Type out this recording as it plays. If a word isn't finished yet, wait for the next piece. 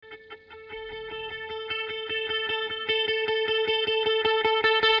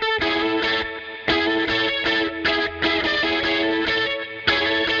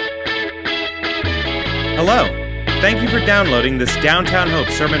Hello. Thank you for downloading this Downtown Hope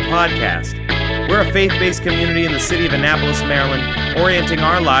Sermon Podcast. We're a faith-based community in the city of Annapolis, Maryland, orienting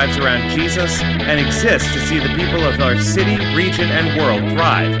our lives around Jesus and exist to see the people of our city, region, and world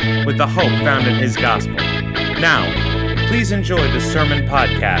thrive with the hope found in His gospel. Now, please enjoy the Sermon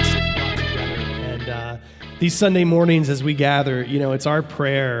Podcast. These Sunday mornings as we gather, it's our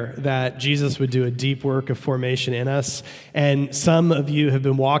prayer that Jesus would do a deep work of formation in us. And some of you have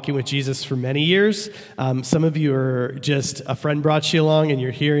been walking with Jesus for many years. Some of you are just a friend brought you along and you're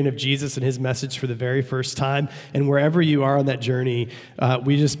hearing of Jesus and His message for the very first time. And wherever you are on that journey,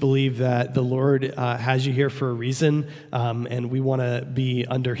 we just believe that the Lord has you here for a reason. And we want to be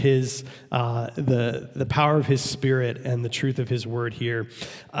under His, the power of His Spirit and the truth of His word here.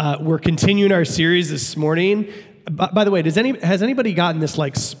 We're continuing our series this morning. By the way, has anybody gotten this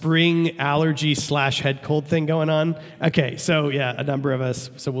like spring allergy / head cold thing going on? Okay, so yeah, a number of us.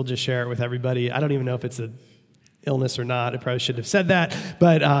 So we'll just share it with everybody. I don't even know if it's an illness or not. I probably shouldn't have said that.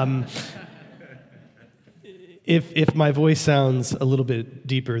 But if my voice sounds a little bit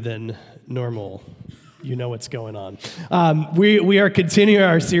deeper than normal, you know what's going on. We are continuing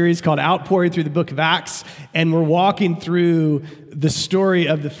our series called Outpouring through the book of Acts, and we're walking through the story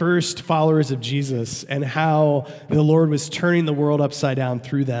of the first followers of Jesus and how the Lord was turning the world upside down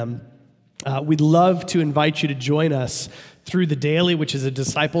through them. We'd love to invite you to join us through the daily, which is a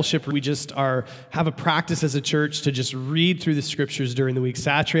discipleship. We just have a practice as a church to just read through the scriptures during the week,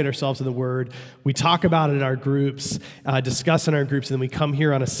 saturate ourselves in the word. We talk about it in our groups, discuss in our groups, and then we come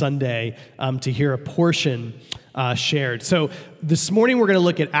here on a Sunday to hear a portion shared. So this morning we're going to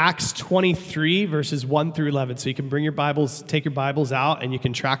look at Acts 23, verses 1 through 11. So you can bring your Bibles, take your Bibles out, and you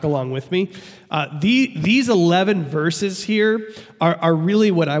can track along with me. These 11 verses here are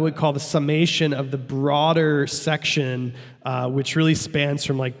really what I would call the summation of the broader section, which really spans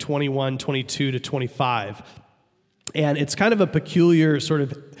from like 21, 22 to 25. And it's kind of a peculiar sort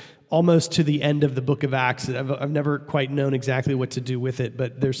of almost to the end of the book of Acts. I've never quite known exactly what to do with it,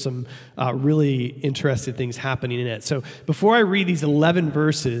 but there's some really interesting things happening in it. So before I read these 11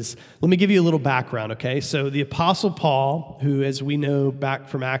 verses, let me give you a little background, okay? So the Apostle Paul, who, as we know back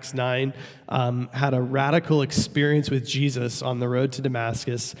from Acts 9, had a radical experience with Jesus on the road to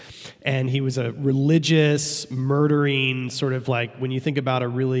Damascus, and he was a religious, murdering, sort of like, when you think about a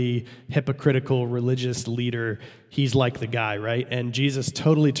really hypocritical religious leader, he's like the guy, right? And Jesus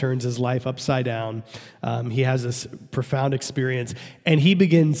totally turns his life upside down. He has this profound experience, and he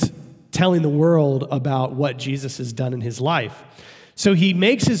begins telling the world about what Jesus has done in his life. So he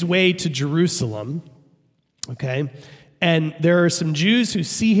makes his way to Jerusalem, okay? And there are some Jews who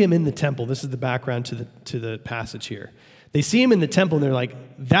see him in the temple. This is the background to the passage here. They see him in the temple, and they're like,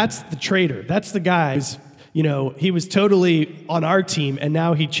 that's the traitor. That's the guy who's, he was totally on our team, and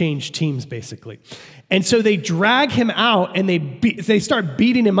now he changed teams, basically. And so they drag him out, and they start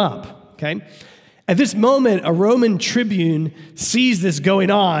beating him up, okay? At this moment, a Roman tribune sees this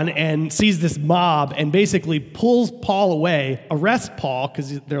going on and sees this mob and basically pulls Paul away, arrests Paul,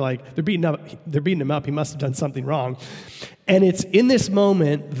 because they're beating him up. He must have done something wrong. And it's in this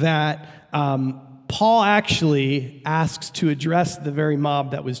moment that Paul actually asks to address the very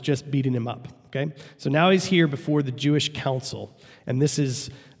mob that was just beating him up, okay? So now he's here before the Jewish council, and this is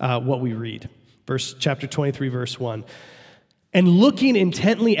what we read. Chapter 23, verse 1. And looking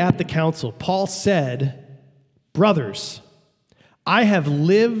intently at the council, Paul said, "Brothers, I have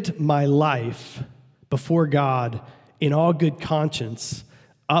lived my life before God in all good conscience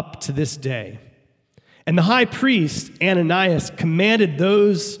up to this day." And the high priest, Ananias, commanded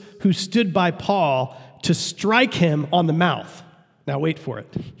those who stood by Paul to strike him on the mouth. Now wait for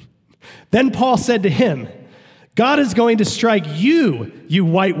it. Then Paul said to him, "God is going to strike you, you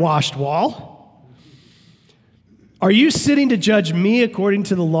whitewashed wall. Are you sitting to judge me according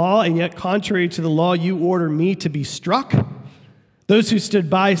to the law, and yet contrary to the law you order me to be struck?" Those who stood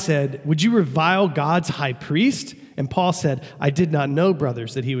by said, "Would you revile God's high priest?" And Paul said, "I did not know,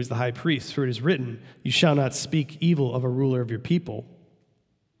 brothers, that he was the high priest, for it is written, 'You shall not speak evil of a ruler of your people.'"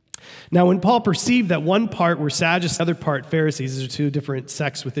 Now when Paul perceived that one part were Sadducees, the other part Pharisees, these are two different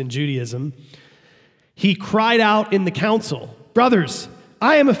sects within Judaism, he cried out in the council, "Brothers,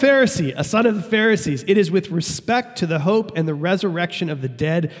 I am a Pharisee, a son of the Pharisees. It is with respect to the hope and the resurrection of the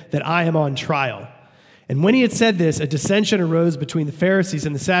dead that I am on trial." And when he had said this, a dissension arose between the Pharisees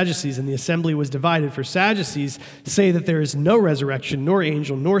and the Sadducees, and the assembly was divided. For Sadducees say that there is no resurrection, nor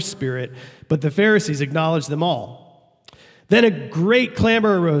angel, nor spirit, but the Pharisees acknowledge them all. Then a great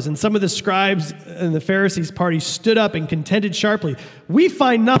clamor arose, and some of the scribes and the Pharisees' party stood up and contended sharply. "We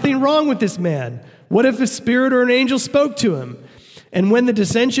find nothing wrong with this man. What if a spirit or an angel spoke to him?" And when the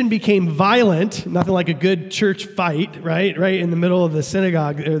dissension became violent, nothing like a good church fight, right in the middle of the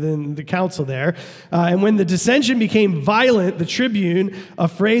synagogue or the council there. And when the dissension became violent, the tribune,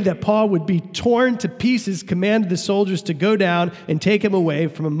 afraid that Paul would be torn to pieces, commanded the soldiers to go down and take him away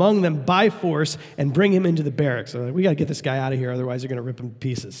from among them by force and bring him into the barracks. So they're like, we got to get this guy out of here, otherwise they're going to rip him to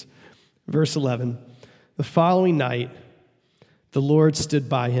pieces. Verse 11, the following night, the Lord stood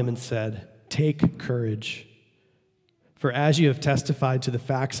by him and said, "Take courage. For as you have testified to the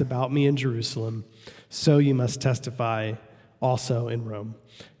facts about me in Jerusalem, so you must testify also in Rome."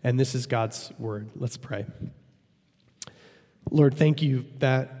 And this is God's word. Let's pray. Lord, thank you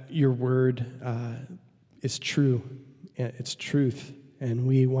that your word is true. It's truth, and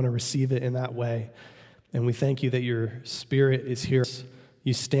we want to receive it in that way. And we thank you that your Spirit is here.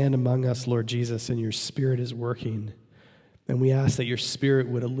 You stand among us, Lord Jesus, and your Spirit is working. And we ask that your Spirit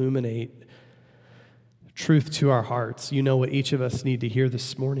would illuminate truth to our hearts. You know what each of us need to hear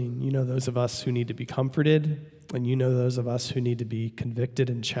this morning. You know those of us who need to be comforted, and you know those of us who need to be convicted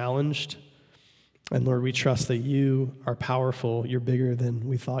and challenged. And Lord, we trust that you are powerful. You're bigger than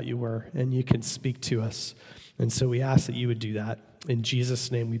we thought you were, and you can speak to us. And so we ask that you would do that. In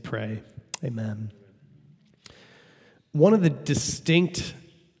Jesus' name we pray. Amen. One of the distinct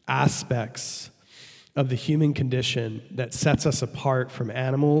aspects of the human condition that sets us apart from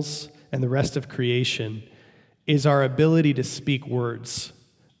animals and the rest of creation is our ability to speak words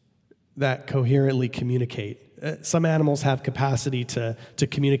that coherently communicate. Some animals have capacity to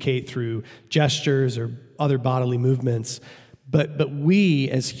communicate through gestures or other bodily movements, but we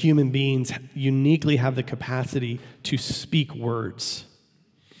as human beings uniquely have the capacity to speak words.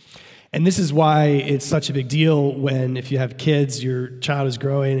 And this is why it's such a big deal when, if you have kids, your child is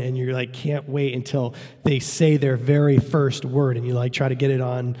growing and you're like, can't wait until they say their very first word, and you like try to get it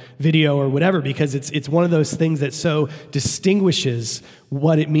on video or whatever, because it's one of those things that so distinguishes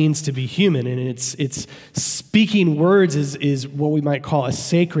what it means to be human. And it's speaking words is what we might call a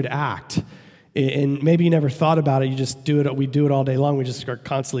sacred act. And maybe you never thought about it, you just do it, we do it all day long, we just are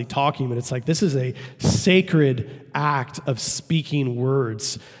constantly talking, but it's like this is a sacred act of speaking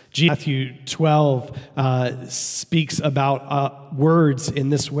words. Matthew 12 speaks about words in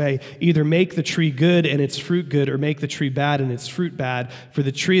this way. Either make the tree good and its fruit good, or make the tree bad and its fruit bad, for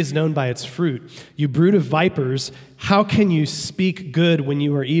the tree is known by its fruit. You brood of vipers, how can you speak good when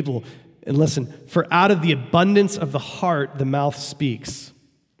you are evil? And listen, for out of the abundance of the heart, the mouth speaks.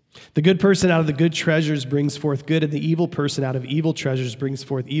 The good person out of the good treasures brings forth good, and the evil person out of evil treasures brings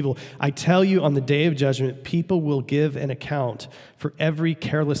forth evil. I tell you, on the day of judgment, people will give an account for every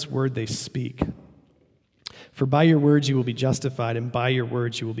careless word they speak. For by your words you will be justified, and by your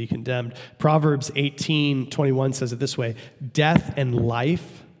words you will be condemned. Proverbs 18:21 says it this way: death and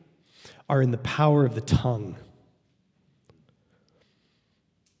life are in the power of the tongue.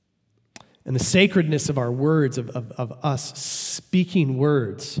 And the sacredness of our words, of us speaking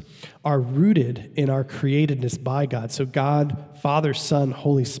words, are rooted in our createdness by God. So God, Father, Son,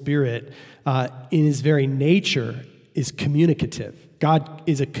 Holy Spirit, in his very nature, is communicative. God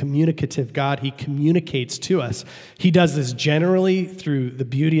is a communicative God. He communicates to us. He does this generally through the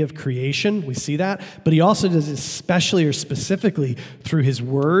beauty of creation. We see that. But he also does it especially or specifically through his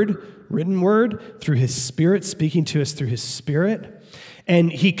word, written word, through his Spirit, speaking to us through his Spirit.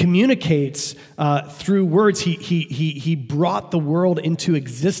 And he communicates through words. He brought the world into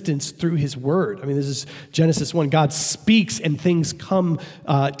existence through his word. I mean, this is Genesis 1. God speaks and things come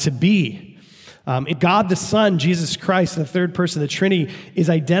to be. God the Son, Jesus Christ, the third person of the Trinity, is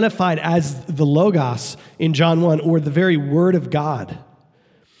identified as the Logos in John 1, or the very Word of God.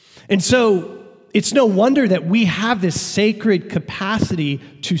 And so it's no wonder that we have this sacred capacity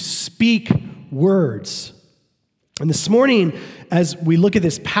to speak words. And this morning, as we look at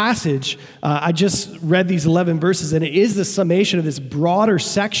this passage, I just read these 11 verses, and it is the summation of this broader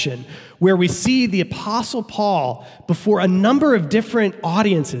section where we see the Apostle Paul before a number of different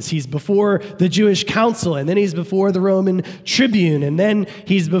audiences. He's before the Jewish council, and then he's before the Roman tribune, and then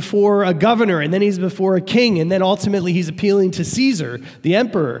he's before a governor, and then he's before a king, and then ultimately he's appealing to Caesar, the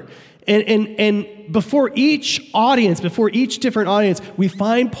emperor. And before each different audience, we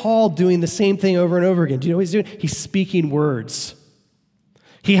find Paul doing the same thing over and over again. Do you know what he's doing? He's speaking words.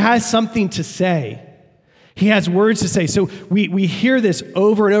 He has something to say. He has words to say. So we hear this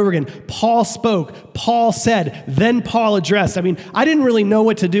over and over again. Paul spoke, Paul said, then Paul addressed. I mean, I didn't really know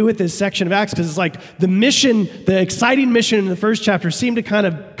what to do with this section of Acts, because it's like the mission, the exciting mission in the first chapter seemed to kind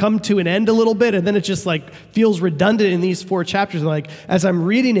of come to an end a little bit, and then it just like feels redundant in these 4 chapters. And like, as I'm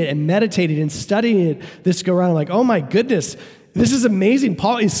reading it and meditating and studying it this go around, I'm like, oh my goodness, this is amazing.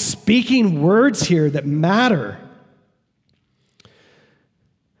 Paul is speaking words here that matter.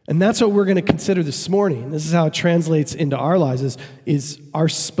 And that's what we're going to consider this morning. This is how it translates into our lives, is our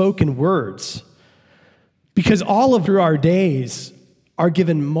spoken words. Because all of through our days are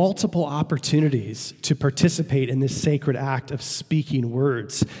given multiple opportunities to participate in this sacred act of speaking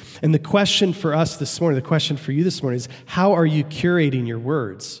words. And the question for us this morning, the question for you this morning is, how are you curating your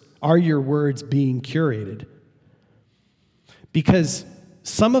words? Are your words being curated? Because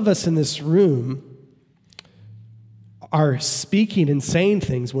some of us in this room are speaking and saying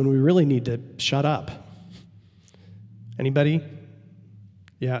things when we really need to shut up. Anybody?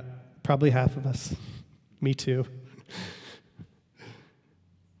 Yeah, probably half of us. Me too.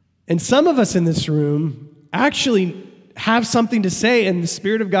 And some of us in this room actually have something to say, and the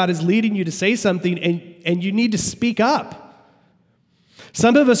Spirit of God is leading you to say something, and you need to speak up.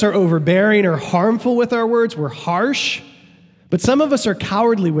 Some of us are overbearing or harmful with our words. We're harsh. But some of us are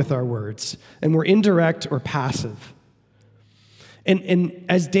cowardly with our words, and we're indirect or passive. And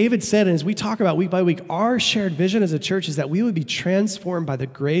as David said, and as we talk about week by week, our shared vision as a church is that we would be transformed by the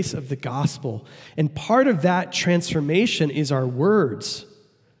grace of the gospel. And part of that transformation is our words.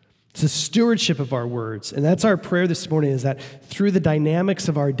 It's the stewardship of our words. And that's our prayer this morning, is that through the dynamics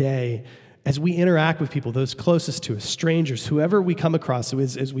of our day, as we interact with people, those closest to us, strangers, whoever we come across,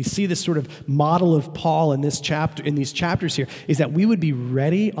 as we see this sort of model of Paul in this chapter, in these chapters here, is that we would be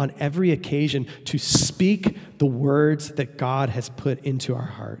ready on every occasion to speak the words that God has put into our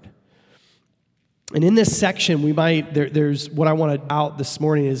heart. And in this section, there's what I want to out this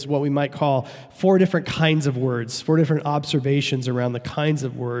morning is what we might call 4 different kinds of words, 4 different observations around the kinds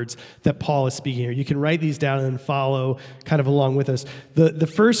of words that Paul is speaking here. You can write these down and follow kind of along with us. The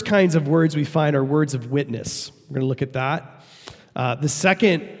first kinds of words we find are words of witness. We're going to look at that. The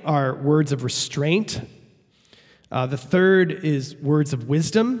second are words of restraint. The third is words of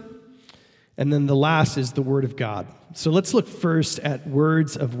wisdom. And then the last is the word of God. So let's look first at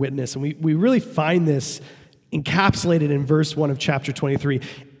words of witness. And we really find this encapsulated in verse 1 of chapter 23.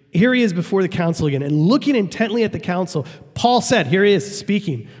 Here he is before the council again, and looking intently at the council, Paul said, here he is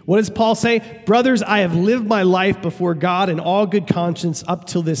speaking. What does Paul say? Brothers, I have lived my life before God in all good conscience up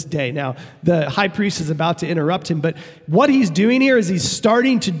till this day. Now, the high priest is about to interrupt him, but what he's doing here is he's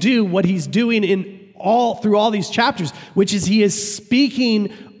starting to do what he's doing through all these chapters, which is he is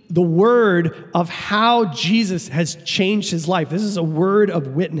speaking the word of how Jesus has changed his life. This is a word of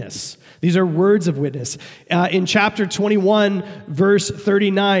witness. These are words of witness. In chapter 21, verse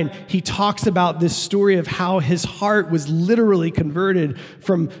 39, he talks about this story of how his heart was literally converted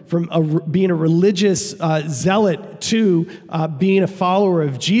from being a religious zealot to being a follower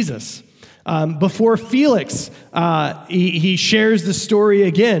of Jesus. Before Felix, he shares the story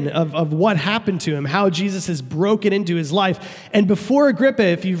again of what happened to him, how Jesus has broken into his life. And before Agrippa,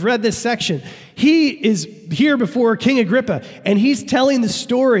 if you've read this section, he is here before King Agrippa, and he's telling the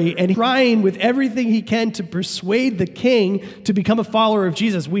story and trying with everything he can to persuade the king to become a follower of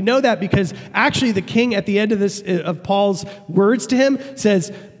Jesus. We know that because actually the king at the end of Paul's words to him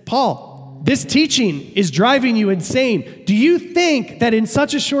says, Paul, this teaching is driving you insane. Do you think that in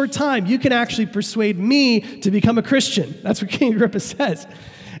such a short time you can actually persuade me to become a Christian? That's what King Agrippa says.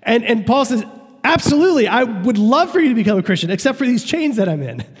 And Paul says, absolutely, I would love for you to become a Christian, except for these chains that I'm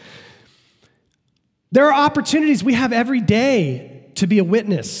in. There are opportunities we have every day to be a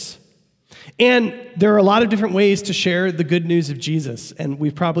witness. And there are a lot of different ways to share the good news of Jesus. And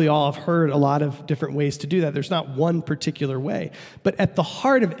we've probably all have heard a lot of different ways to do that. There's not one particular way. But at the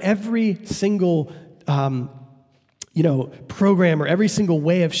heart of every single program or every single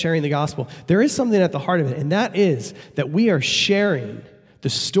way of sharing the gospel, there is something at the heart of it. And that is that we are sharing the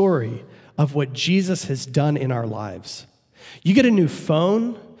story of what Jesus has done in our lives. You get a new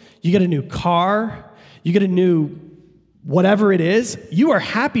phone, you get a new car, you get a new whatever it is, you are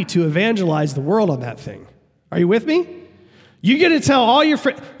happy to evangelize the world on that thing. Are you with me? You get to tell all your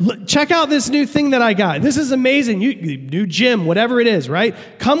friends, check out this new thing that I got. This is amazing. New gym, whatever it is, right?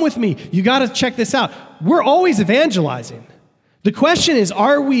 Come with me. You got to check this out. We're always evangelizing. The question is,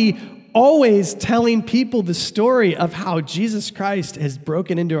 are we always telling people the story of how Jesus Christ has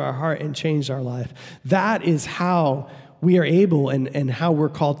broken into our heart and changed our life? That is how we are able and how we're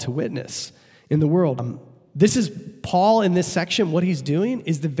called to witness in the world. This is Paul in this section. What he's doing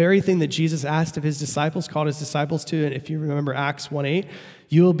is the very thing that Jesus asked of his disciples, called his disciples to. And if you remember Acts 1:8,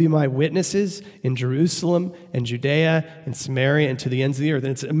 you will be my witnesses in Jerusalem and Judea and Samaria and to the ends of the earth.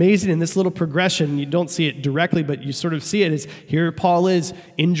 And it's amazing in this little progression. You don't see it directly, but you sort of see it. Is here Paul is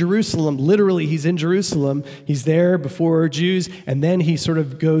in Jerusalem. Literally, he's in Jerusalem. He's there before Jews. And then he sort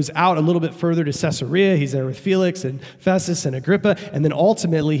of goes out a little bit further to Caesarea. He's there with Felix and Festus and Agrippa. And then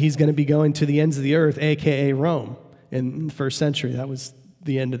ultimately, he's going to be going to the ends of the earth, a.k.a. Rome. In the first century, that was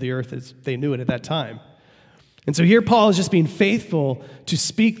the end of the earth as they knew it at that time. And so here Paul is just being faithful to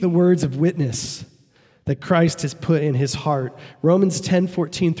speak the words of witness that Christ has put in his heart. Romans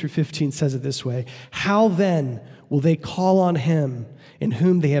 10:14 through 15 says it this way: "How then will they call on him in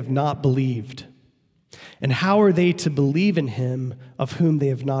whom they have not believed? And how are they to believe in him of whom they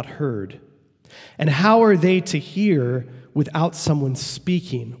have not heard? And how are they to hear without someone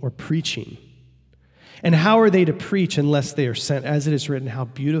speaking or preaching? And how are they to preach unless they are sent? As it is written, how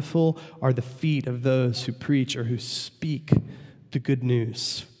beautiful are the feet of those who preach or who speak the good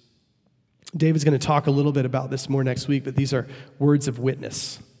news." David's going to talk a little bit about this more next week, but these are words of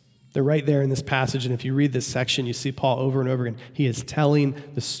witness. They're right there in this passage, and if you read this section, you see Paul over and over again. He is telling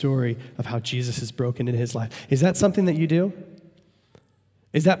the story of how Jesus has broken into his life. Is that something that you do?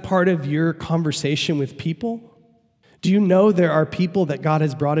 Is that part of your conversation with people? Do you know there are people that God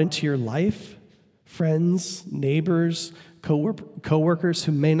has brought into your life? Friends, neighbors, co-workers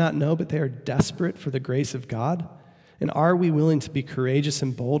who may not know, but they are desperate for the grace of God? And are we willing to be courageous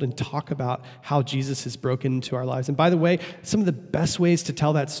and bold and talk about how Jesus has broken into our lives? And by the way, some of the best ways to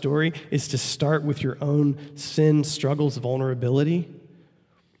tell that story is to start with your own sin, struggles, vulnerability,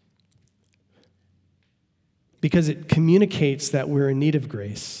 because it communicates that we're in need of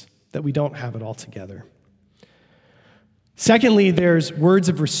grace, that we don't have it all together. Secondly, there's words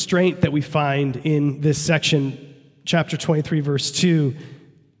of restraint that we find in this section, chapter 23, verse 2,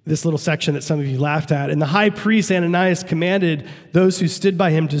 this little section that some of you laughed at. "And the high priest Ananias commanded those who stood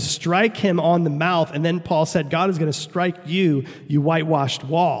by him to strike him on the mouth." And then Paul said, "God is going to strike you, you whitewashed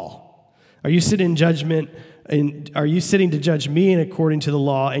wall. Are you sitting to judge me according to the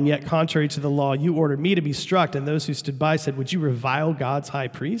law, and yet contrary to the law, you ordered me to be struck?" And those who stood by said, "Would you revile God's high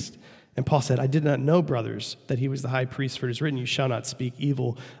priest?" And Paul said, "I did not know, brothers, that he was the high priest, for it is written, you shall not speak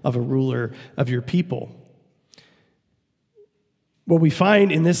evil of a ruler of your people." What we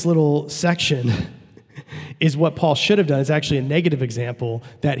find in this little section is what Paul should have done. It's actually a negative example,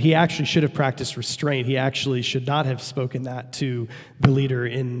 that he actually should have practiced restraint. He actually should not have spoken that to the leader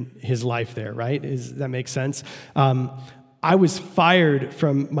in his life there, right? Does that make sense? I was fired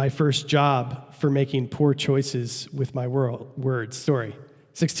from my first job for making poor choices with my words. Story.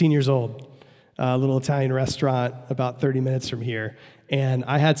 16 years old, a little Italian restaurant about 30 minutes from here. And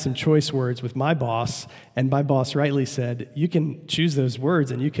I had some choice words with my boss, and my boss rightly said, "You can choose those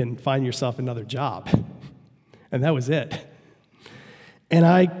words and you can find yourself another job." And that was it. And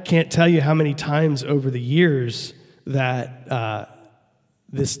I can't tell you how many times over the years that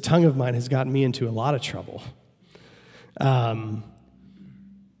this tongue of mine has gotten me into a lot of trouble.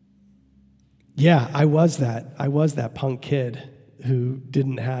 Yeah, I was that punk kid who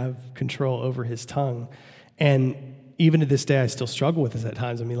didn't have control over his tongue. And even to this day, I still struggle with this at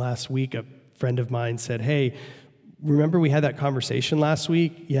times. I mean, last week, a friend of mine said, "Hey, remember we had that conversation last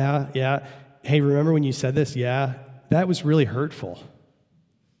week?" Yeah. "Hey, remember when you said this?" "Yeah." "That was really hurtful."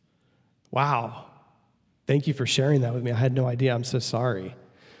 "Wow. Thank you for sharing that with me. I had no idea. I'm so sorry."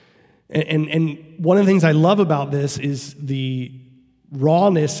 And one of the things I love about this is the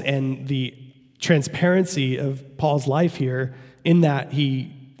rawness and the transparency of Paul's life here, in that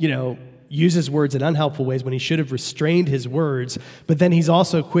he, uses words in unhelpful ways when he should have restrained his words, but then he's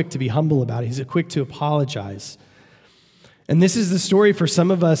also quick to be humble about it. He's quick to apologize. And this is the story for some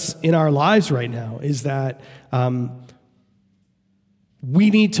of us in our lives right now, is that we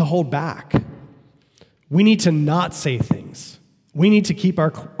need to hold back. We need to not say things. We need to keep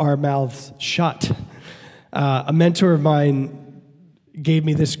our mouths shut. A mentor of mine gave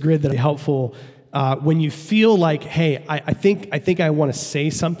me this grid that is helpful. When you feel like, hey, I think I want to say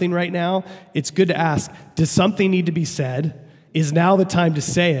something right now, it's good to ask, does something need to be said? Is now the time to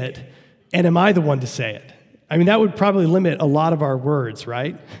say it? And am I the one to say it? I mean, that would probably limit a lot of our words,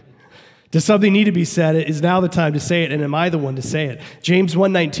 right? Does something need to be said? Is now the time to say it, and am I the one to say it? James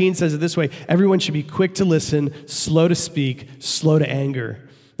 1:19 says it this way: everyone should be quick to listen, slow to speak, slow to anger.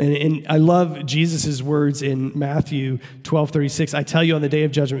 And I love Jesus' words in Matthew 12:36. I tell you, on the day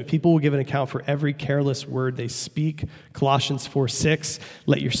of judgment, people will give an account for every careless word they speak. Colossians 4:6,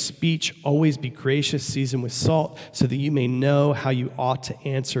 let your speech always be gracious, seasoned with salt, so that you may know how you ought to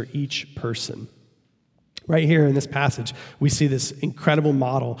answer each person. Right here in this passage, we see this incredible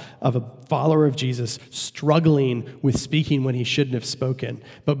model of a follower of Jesus struggling with speaking when he shouldn't have spoken,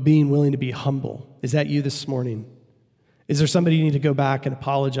 but being willing to be humble. Is that you this morning? Is there somebody you need to go back and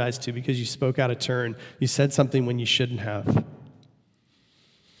apologize to because you spoke out of turn? You said something when you shouldn't have.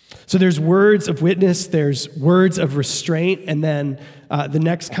 So there's words of witness, there's words of restraint, and then the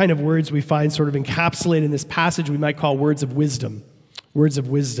next kind of words we find sort of encapsulated in this passage we might call words of wisdom. Words of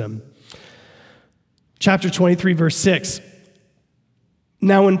wisdom. Chapter 23, verse 6.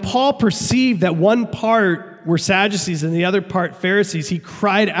 Now, when Paul perceived that one part were Sadducees and the other part Pharisees, he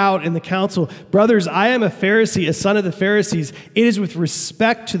cried out in the council, "Brothers, I am a Pharisee, a son of the Pharisees. It is with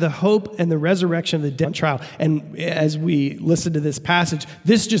respect to the hope and the resurrection of the dead on trial." And as we listen to this passage,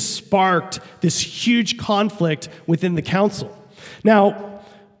 this just sparked this huge conflict within the council. Now,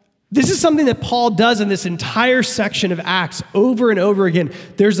 this is something that Paul does in this entire section of Acts over and over again.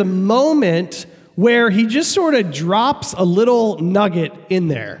 There's a moment where he just sort of drops a little nugget in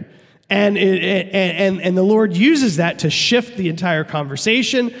there. And the Lord uses that to shift the entire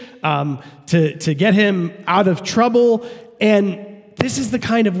conversation, to get him out of trouble. And this is the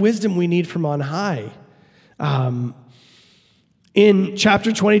kind of wisdom we need from on high. In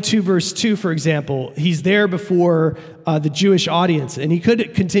chapter 22, verse 2, for example, he's there before the Jewish audience, and he could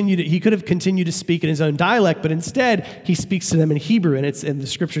have continued to speak in his own dialect, but instead he speaks to them in Hebrew, and the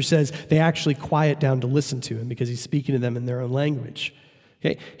scripture says they actually quiet down to listen to him because he's speaking to them in their own language.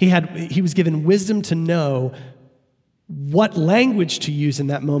 Okay? He was given wisdom to know what language to use in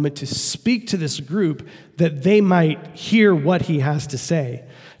that moment to speak to this group that they might hear what he has to say.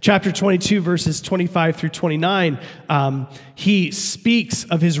 Chapter 22, verses 25 through 29, he speaks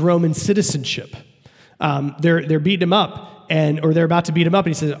of his Roman citizenship. They're beating him up, or they're about to beat him up,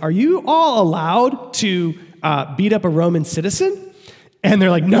 and he says, "Are you all allowed to beat up a Roman citizen?" And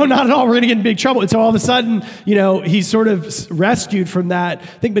they're like, "No, not at all. We're going to get in big trouble." And so all of a sudden, he's sort of rescued from that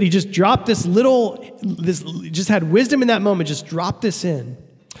thing, but he just dropped just had wisdom in that moment, just dropped this in.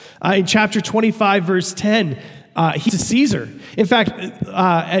 In chapter 25, verse 10, he's a Caesar. In fact,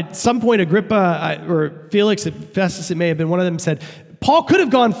 at some point, Agrippa or Felix, Festus, it may have been, one of them said, Paul could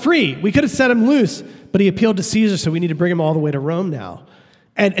have gone free. We could have set him loose, but he appealed to Caesar, so we need to bring him all the way to Rome now.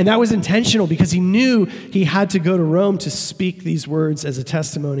 And that was intentional because he knew he had to go to Rome to speak these words as a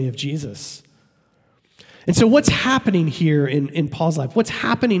testimony of Jesus. And so what's happening here in Paul's life, what's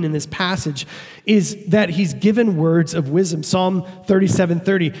happening in this passage is that he's given words of wisdom. Psalm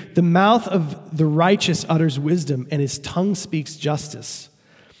 37:30, "The mouth of the righteous utters wisdom, and his tongue speaks justice."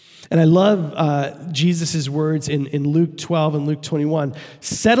 And I love Jesus' words in Luke 12 and Luke 21.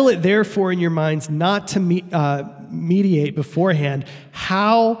 "Settle it therefore in your minds not to mediate beforehand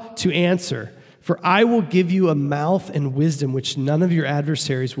how to answer. For I will give you a mouth and wisdom which none of your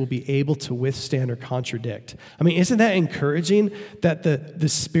adversaries will be able to withstand or contradict." I mean, isn't that encouraging that the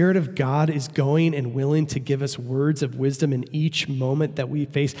Spirit of God is going and willing to give us words of wisdom in each moment that we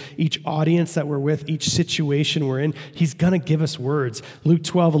face, each audience that we're with, each situation we're in? He's going to give us words. Luke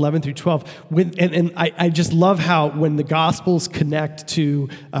 12, 11 through 12. I just love how when the Gospels connect to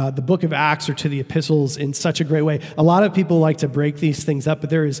the book of Acts or to the epistles in such a great way, a lot of people like to break these things up, but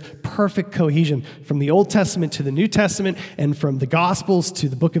there is perfect cohesion from the Old Testament to the New Testament, and from the Gospels to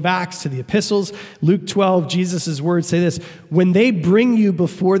the book of Acts to the epistles. Luke 12, Jesus' words say this: "When they bring you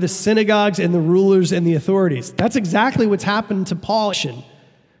before the synagogues and the rulers and the authorities." That's exactly what's happened to Paul.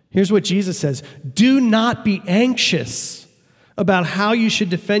 Here's what Jesus says: "Do not be anxious about how you should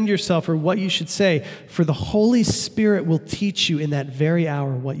defend yourself or what you should say, for the Holy Spirit will teach you in that very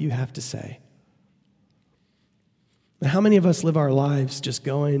hour what you have to say." How many of us live our lives just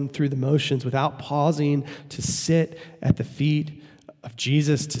going through the motions without pausing to sit at the feet of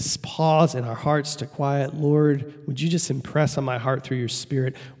Jesus, to pause in our hearts to quiet? "Lord, would you just impress on my heart through your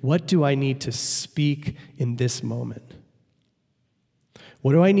Spirit, what do I need to speak in this moment?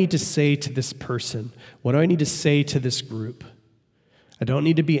 What do I need to say to this person? What do I need to say to this group?" I don't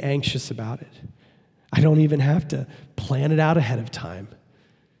need to be anxious about it. I don't even have to plan it out ahead of time.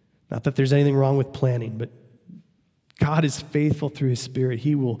 Not that there's anything wrong with planning, but God is faithful through his Spirit.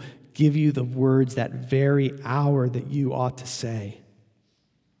 He will give you the words that very hour that you ought to say.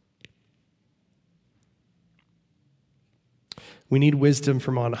 We need wisdom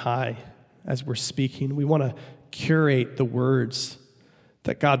from on high as we're speaking. We want to curate the words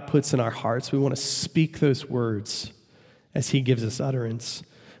that God puts in our hearts. We want to speak those words as he gives us utterance.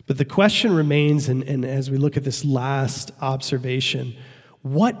 But the question remains, and as we look at this last observation,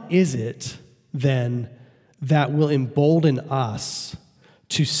 what is it then that will embolden us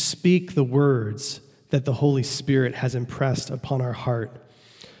to speak the words that the Holy Spirit has impressed upon our heart?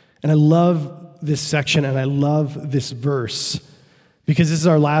 And I love this section, and I love this verse, because this is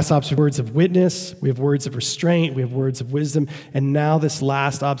our last observation. Words of witness, we have words of restraint, we have words of wisdom, and now this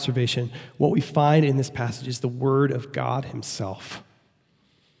last observation, what we find in this passage is the word of God himself.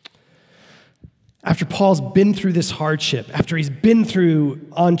 After Paul's been through this hardship, after he's been through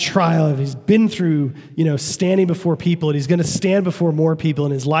on trial, he's been through, standing before people, and he's going to stand before more people,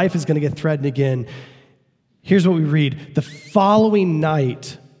 and his life is going to get threatened again. Here's what we read. "The following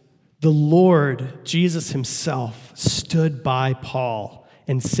night, the Lord, Jesus himself, stood by Paul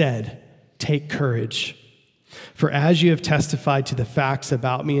and said, "Take courage. For as you have testified to the facts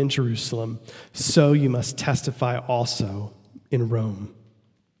about me in Jerusalem, so you must testify also in Rome."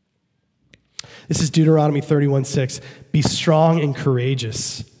 This is Deuteronomy 31:6. "Be strong and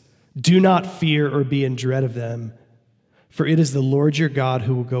courageous. Do not fear or be in dread of them, for it is the Lord your God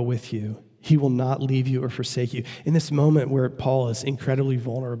who will go with you. He will not leave you or forsake you." In this moment where Paul is incredibly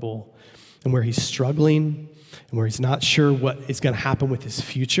vulnerable and where he's struggling and where he's not sure what is going to happen with his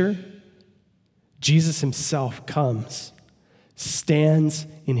future, Jesus himself comes, stands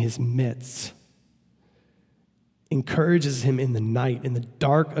in his midst, encourages him in the night, in the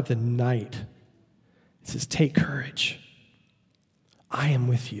dark of the night. He says, "Take courage. I am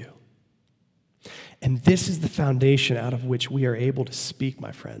with you." And this is the foundation out of which we are able to speak,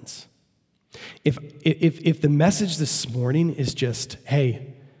 my friends. If the message this morning is just,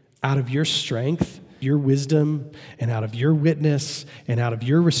 hey, out of your strength, your wisdom, and out of your witness, and out of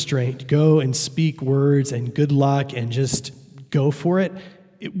your restraint, go and speak words and good luck and just go for it,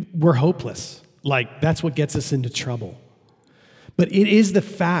 we're hopeless. Like, that's what gets us into trouble. But it is the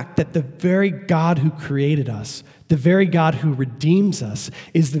fact that the very God who created us, the very God who redeems us,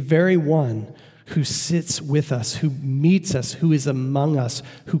 is the very one who sits with us, who meets us, who is among us,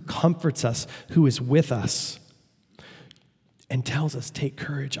 who comforts us, who is with us, and tells us, "Take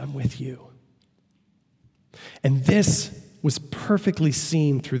courage, I'm with you." And this was perfectly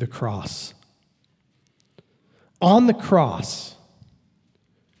seen through the cross. On the cross,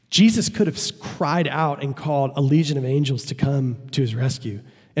 Jesus could have cried out and called a legion of angels to come to his rescue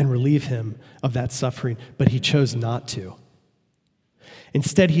and relieve him of that suffering, but he chose not to.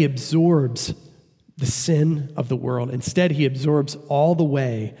 Instead, he absorbs the sin of the world. Instead, he absorbs all the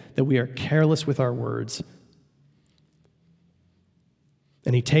way that we are careless with our words,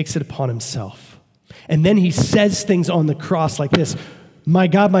 and he takes it upon himself. And then he says things on the cross like this, my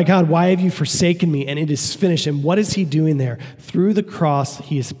God, why have you forsaken me?" And it is finished. And what is he doing there? Through the cross,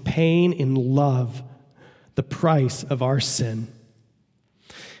 he is paying in love the price of our sin.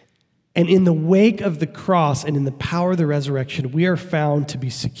 And in the wake of the cross and in the power of the resurrection, we are found to be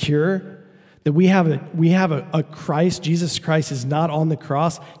secure, that we have a Christ. Jesus Christ is not on the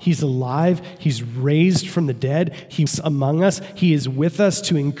cross. He's alive. He's raised from the dead. He's among us. He is with us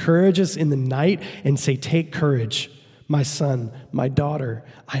to encourage us in the night and say, "Take courage, my son, my daughter,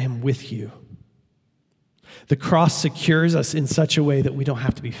 I am with you." The cross secures us in such a way that we don't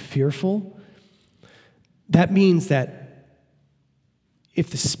have to be fearful. That means that if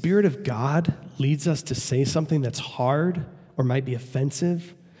the Spirit of God leads us to say something that's hard or might be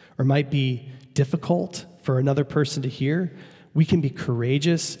offensive or might be difficult for another person to hear, we can be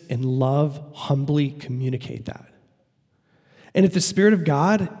courageous and humbly communicate that. And if the Spirit of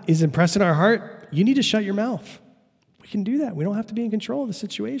God is impressing our heart, you need to shut your mouth. We can do that. We don't have to be in control of the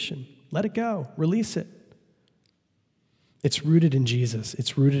situation. Let it go. Release it. It's rooted in Jesus.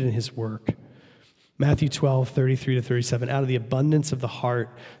 It's rooted in his work. Matthew 12:33-37, "Out of the abundance of the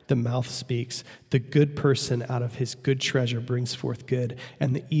heart, the mouth speaks. The good person out of his good treasure brings forth good,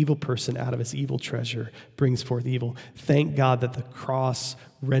 and the evil person out of his evil treasure brings forth evil." Thank God that the cross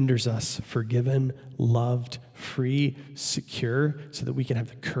renders us forgiven, loved, free, secure, so that we can have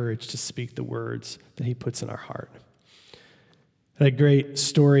the courage to speak the words that he puts in our heart. I had a great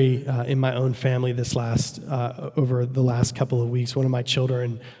story in my own family over the last couple of weeks. One of my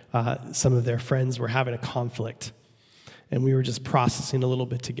children, some of their friends were having a conflict, and we were just processing a little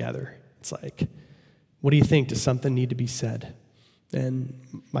bit together. It's like, what do you think? Does something need to be said? And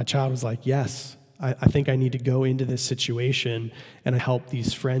my child was like, yes, I think I need to go into this situation and help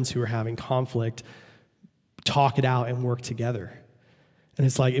these friends who are having conflict talk it out and work together. And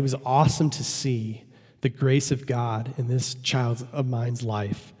it's like, it was awesome to see the grace of God in this child of mine's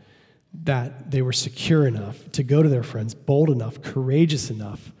life, that they were secure enough to go to their friends, bold enough, courageous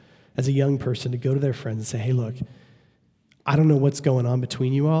enough as a young person to go to their friends and say, "Hey, look, I don't know what's going on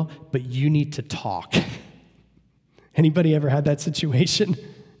between you all, but you need to talk." Anybody ever had that situation?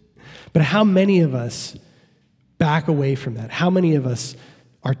 But how many of us back away from that? How many of us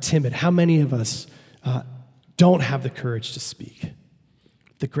are timid? How many of us don't have the courage to speak?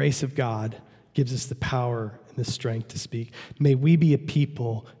 The grace of God gives us the power and the strength to speak. May we be a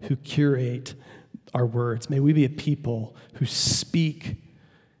people who curate our words. May we be a people who speak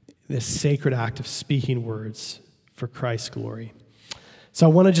this sacred act of speaking words for Christ's glory. So I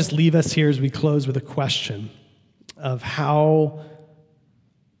want to just leave us here as we close with a question of how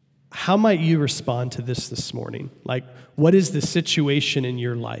might you respond to this morning? Like, what is the situation in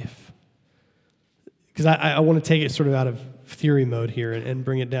your life? Because I want to take it sort of out of theory mode here and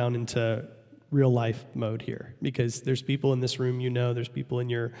bring it down into real life mode here, because there's people in this room there's people in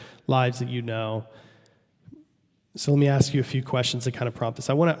your lives that you know. So let me ask you a few questions to kind of prompt this.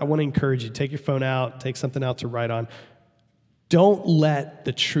 I want to encourage you, take your phone out, take something out to write on. Don't let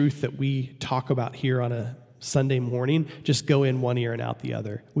the truth that we talk about here on a Sunday morning just go in one ear and out the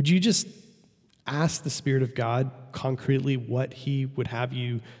other. Would you just ask the Spirit of God concretely what he would have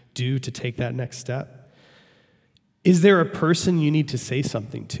you do to take that next step? Is there a person you need to say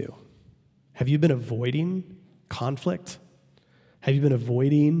something to? Have you been avoiding conflict? Have you been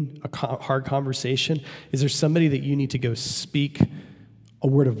avoiding a hard conversation? Is there somebody that you need to go speak a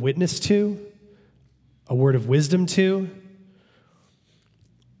word of witness to, a word of wisdom to?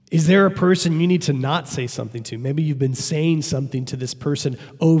 Is there a person you need to not say something to? Maybe you've been saying something to this person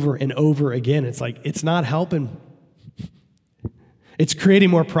over and over again. It's like, it's not helping. It's creating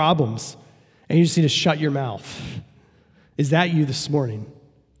more problems. And you just need to shut your mouth. Is that you this morning?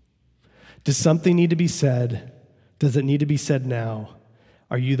 Does something need to be said? Does it need to be said now?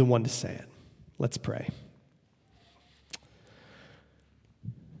 Are you the one to say it? Let's pray.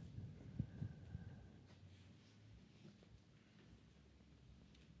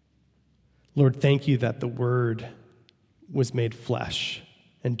 Lord, thank you that the Word was made flesh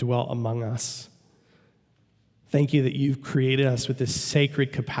and dwelt among us. Thank you that you've created us with this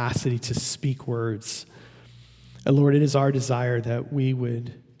sacred capacity to speak words. And Lord, it is our desire that we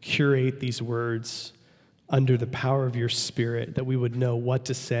would curate these words under the power of your Spirit, that we would know what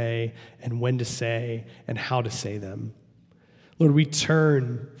to say and when to say and how to say them. Lord, we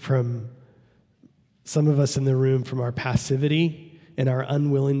turn from, some of us in the room, from our passivity and our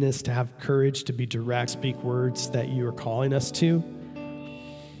unwillingness to have courage to be direct, speak words that you are calling us to.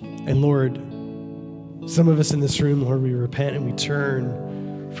 And Lord, some of us in this room, Lord, we repent and we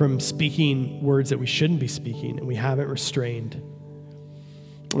turn from speaking words that we shouldn't be speaking and we haven't restrained.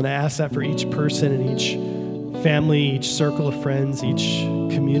 And I ask that for each person and each family, each circle of friends, each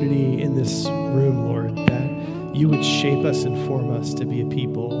community in this room, Lord, that you would shape us and form us to be a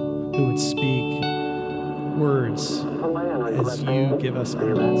people who would speak words as you give us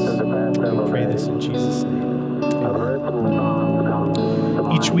utterance. We pray this in Jesus' name. Amen.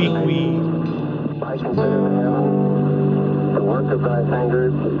 Each week I consider the heaven, the work of thy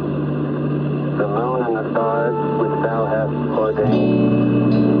fingers, the moon and the stars which thou hast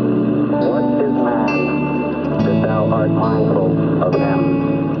ordained. What is man that thou art mindful of him?